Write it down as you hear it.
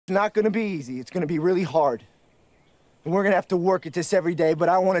not gonna be easy. It's gonna be really hard. And we're gonna have to work at this every day, but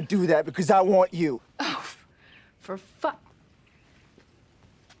I wanna do that because I want you. Oh, for fuck.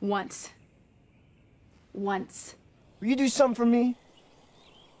 Once. Will you do something for me?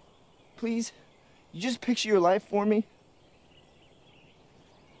 Please? You just picture your life for me?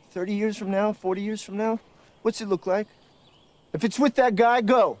 30 years from now, 40 years from now? What's it look like? If it's with that guy,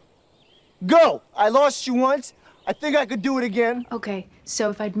 go. Go! I lost you once. I think I could do it again. Okay, so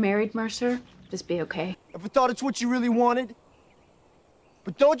if I'd married Mercer, this be okay? If I thought it's what you really wanted.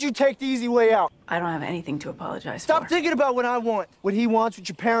 But don't you take the easy way out. I don't have anything to apologize for. Stop thinking about what I want, what he wants, what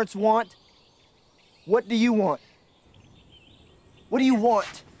your parents want. What do you want? What do you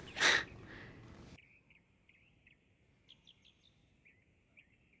want?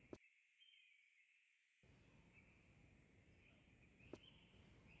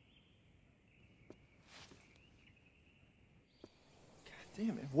 God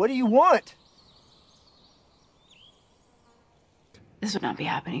damn it, what do you want? This would not be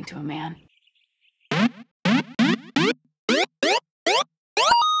happening to a man.